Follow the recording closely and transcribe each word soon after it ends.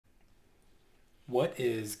What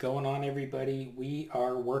is going on, everybody? We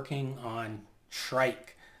are working on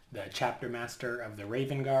Shrike, the chapter master of the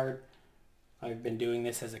Raven Guard. I've been doing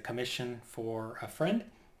this as a commission for a friend,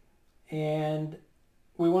 and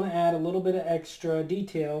we want to add a little bit of extra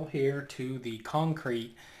detail here to the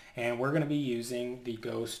concrete, and we're going to be using the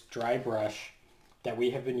Ghost dry brush that we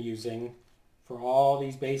have been using for all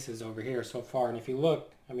these bases over here so far. And if you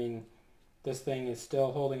look, I mean, this thing is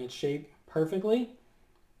still holding its shape perfectly,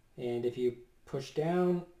 and if you push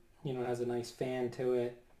down, it has a nice fan to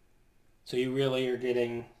it. So you really are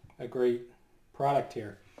getting a great product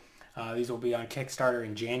here. These will be on Kickstarter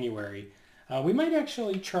in January. We might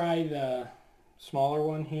actually try the smaller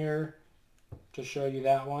one here to show you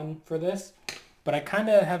that one for this. But I kind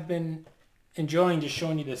of have been enjoying just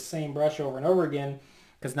showing you the same brush over and over again,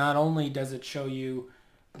 because not only does it show you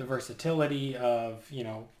the versatility of,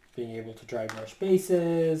 being able to dry brush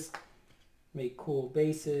bases, make cool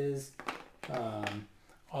bases,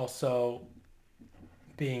 also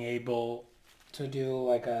being able to do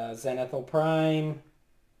like a Zenithal Prime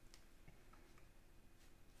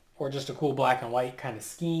or just a cool black and white kind of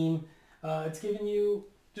scheme. It's giving you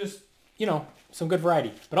just, some good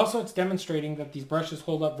variety. But also it's demonstrating that these brushes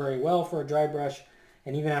hold up very well for a dry brush.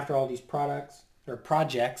 And even after all these products or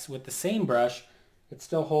projects with the same brush, it's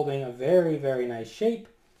still holding a very, very nice shape.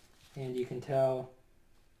 And you can tell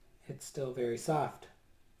it's still very soft.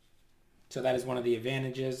 So that is one of the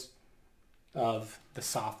advantages of the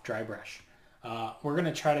soft dry brush. We're going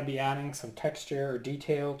to try to be adding some texture or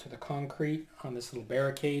detail to the concrete on this little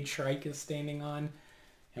barricade Shrike is standing on.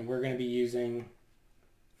 And we're going to be using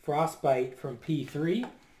Frostbite from P3,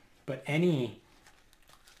 but any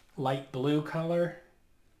light blue color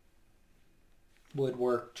would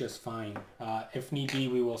work just fine. If need be,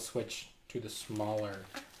 we will switch to the smaller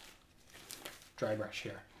dry brush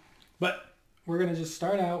here. But we're going to just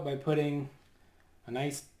start out by putting a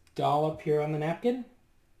nice dollop here on the napkin.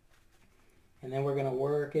 And then we're going to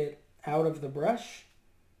work it out of the brush.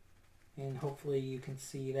 And hopefully you can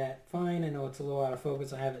see that fine. I know it's a little out of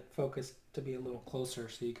focus. I have it focused to be a little closer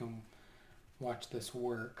so you can watch this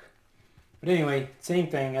work. But anyway, same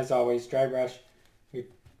thing as always, dry brush. You're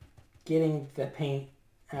getting the paint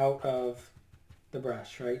out of the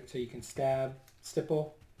brush, right? So you can stab,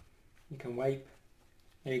 stipple, you can wipe.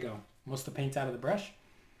 There you go. Most of the paint's out of the brush.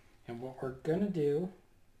 And what we're going to do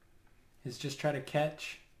is just try to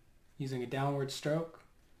catch, using a downward stroke,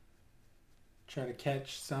 try to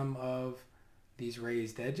catch some of these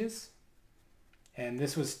raised edges. And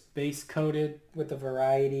this was base coated with a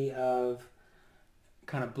variety of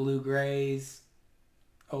kind of blue grays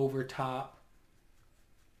over top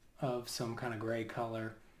of some kind of gray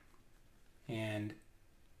color. And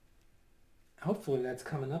hopefully that's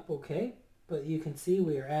coming up okay. But you can see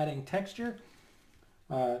we are adding texture.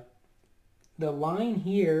 The line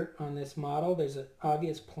here on this model, there's an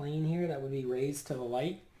obvious plane here that would be raised to the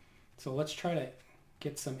light. So let's try to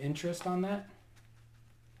get some interest on that.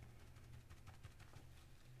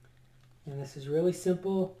 And this is really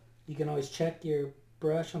simple. You can always check your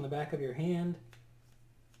brush on the back of your hand,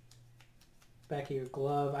 back of your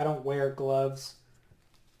glove. I don't wear gloves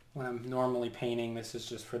when I'm normally painting. This is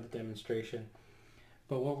just for the demonstration.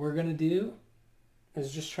 But what we're going to do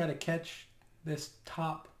is just try to catch this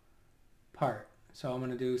top part. So I'm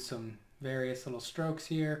going to do some various little strokes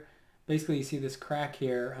here. Basically, you see this crack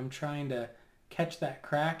here. I'm trying to catch that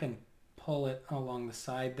crack and pull it along the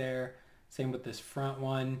side there. Same with this front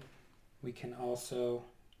one. We can also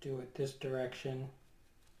do it this direction.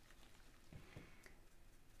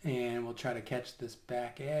 And we'll try to catch this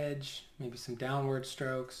back edge, maybe some downward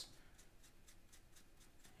strokes.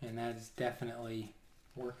 And that is definitely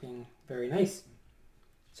working very nice.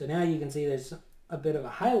 So now you can see there's a bit of a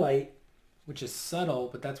highlight, which is subtle,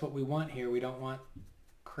 but that's what we want here. We don't want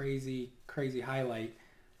crazy highlight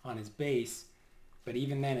on his base. But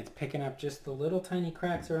even then, it's picking up just the little tiny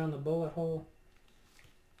cracks around the bullet hole.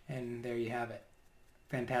 And there you have it.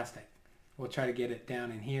 Fantastic. We'll try to get it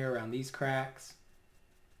down in here around these cracks.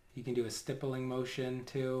 You can do a stippling motion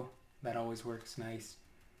too. That always works nice.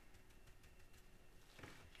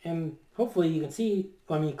 And hopefully you can see,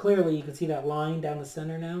 clearly you can see that line down the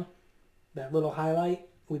center now. That little highlight.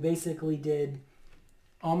 We basically did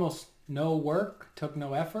almost no work, took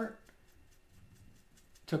no effort,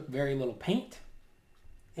 took very little paint,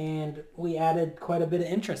 and we added quite a bit of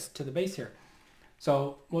interest to the base here.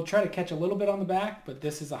 So we'll try to catch a little bit on the back, but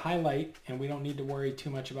this is a highlight, and we don't need to worry too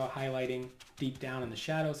much about highlighting deep down in the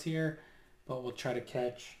shadows here, but we'll try to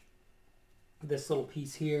catch this little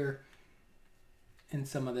piece here and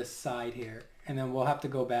some of this side here. And then we'll have to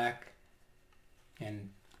go back and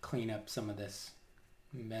clean up some of this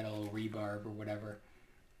metal rebarb or whatever.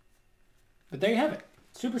 But there you have it.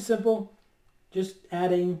 Super simple. Just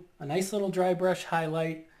adding a nice little dry brush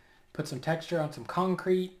highlight, put some texture on some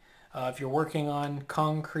concrete. If you're working on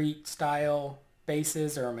concrete style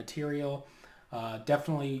bases or a material,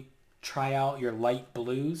 definitely try out your light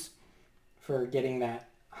blues for getting that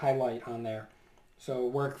highlight on there. So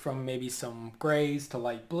work from maybe some grays to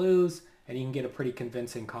light blues, and you can get a pretty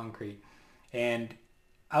convincing concrete. And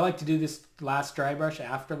I like to do this last dry brush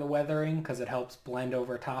after the weathering because it helps blend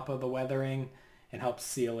over top of the weathering and helps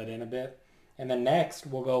seal it in a bit. And then next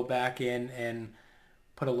we'll go back in and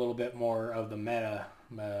put a little bit more of the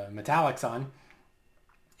metallics on,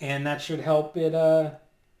 and that should help it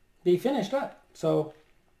be finished up. So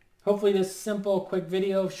hopefully this simple quick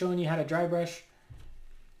video showing you how to dry brush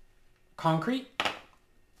concrete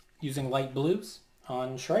using light blues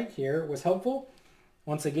on Shrike here was helpful.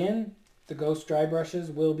 Once again, the Ghost dry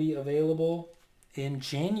brushes will be available in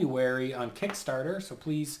January on Kickstarter, so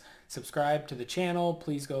please subscribe to the channel.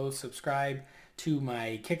 Please go subscribe to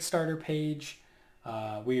my Kickstarter page.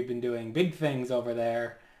 We've been doing big things over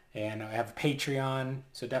there, and I have a Patreon,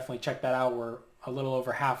 so definitely check that out. We're a little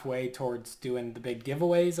over halfway towards doing the big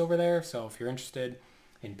giveaways over there, so if you're interested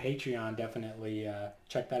in Patreon, definitely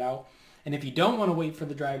check that out. And if you don't want to wait for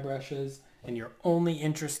the dry brushes and you're only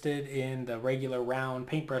interested in the regular round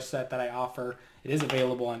paintbrush set that I offer, it is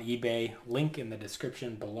available on eBay. Link in the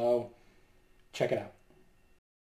description below. Check it out.